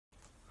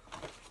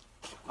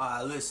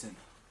Listen.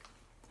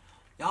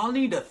 Y'all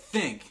need to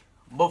think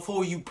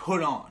before you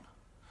put on.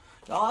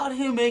 Y'all out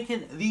here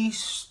making the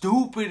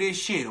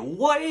stupidest shit.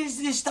 What is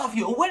this stuff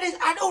here?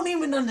 I don't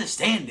even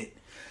understand it.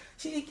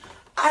 See,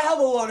 I have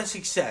a lot of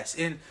success,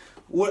 and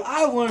what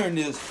I learned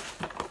is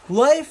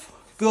life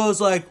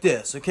goes like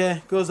this,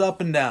 okay? Goes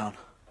up and down.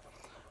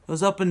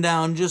 Goes up and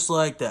down just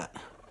like that.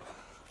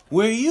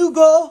 Where you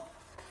go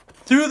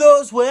through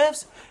those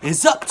waves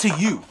is up to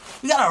you.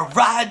 You gotta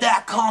ride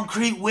that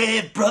concrete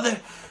wave, brother.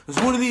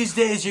 Because one of these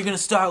days you're gonna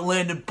start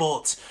landing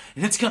bolts,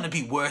 and it's gonna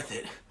be worth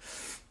it.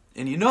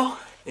 And you know,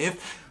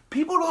 if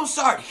people don't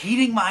start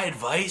heeding my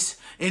advice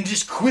and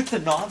just quit the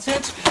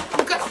nonsense,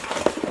 I'm gonna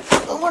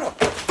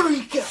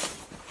freak out.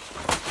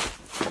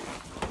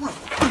 I'm gonna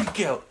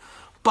freak out.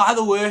 By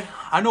the way,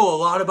 I know a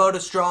lot about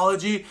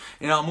astrology,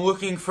 and I'm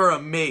looking for a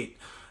mate.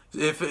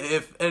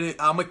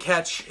 I'm a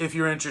catch if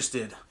you're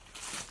interested.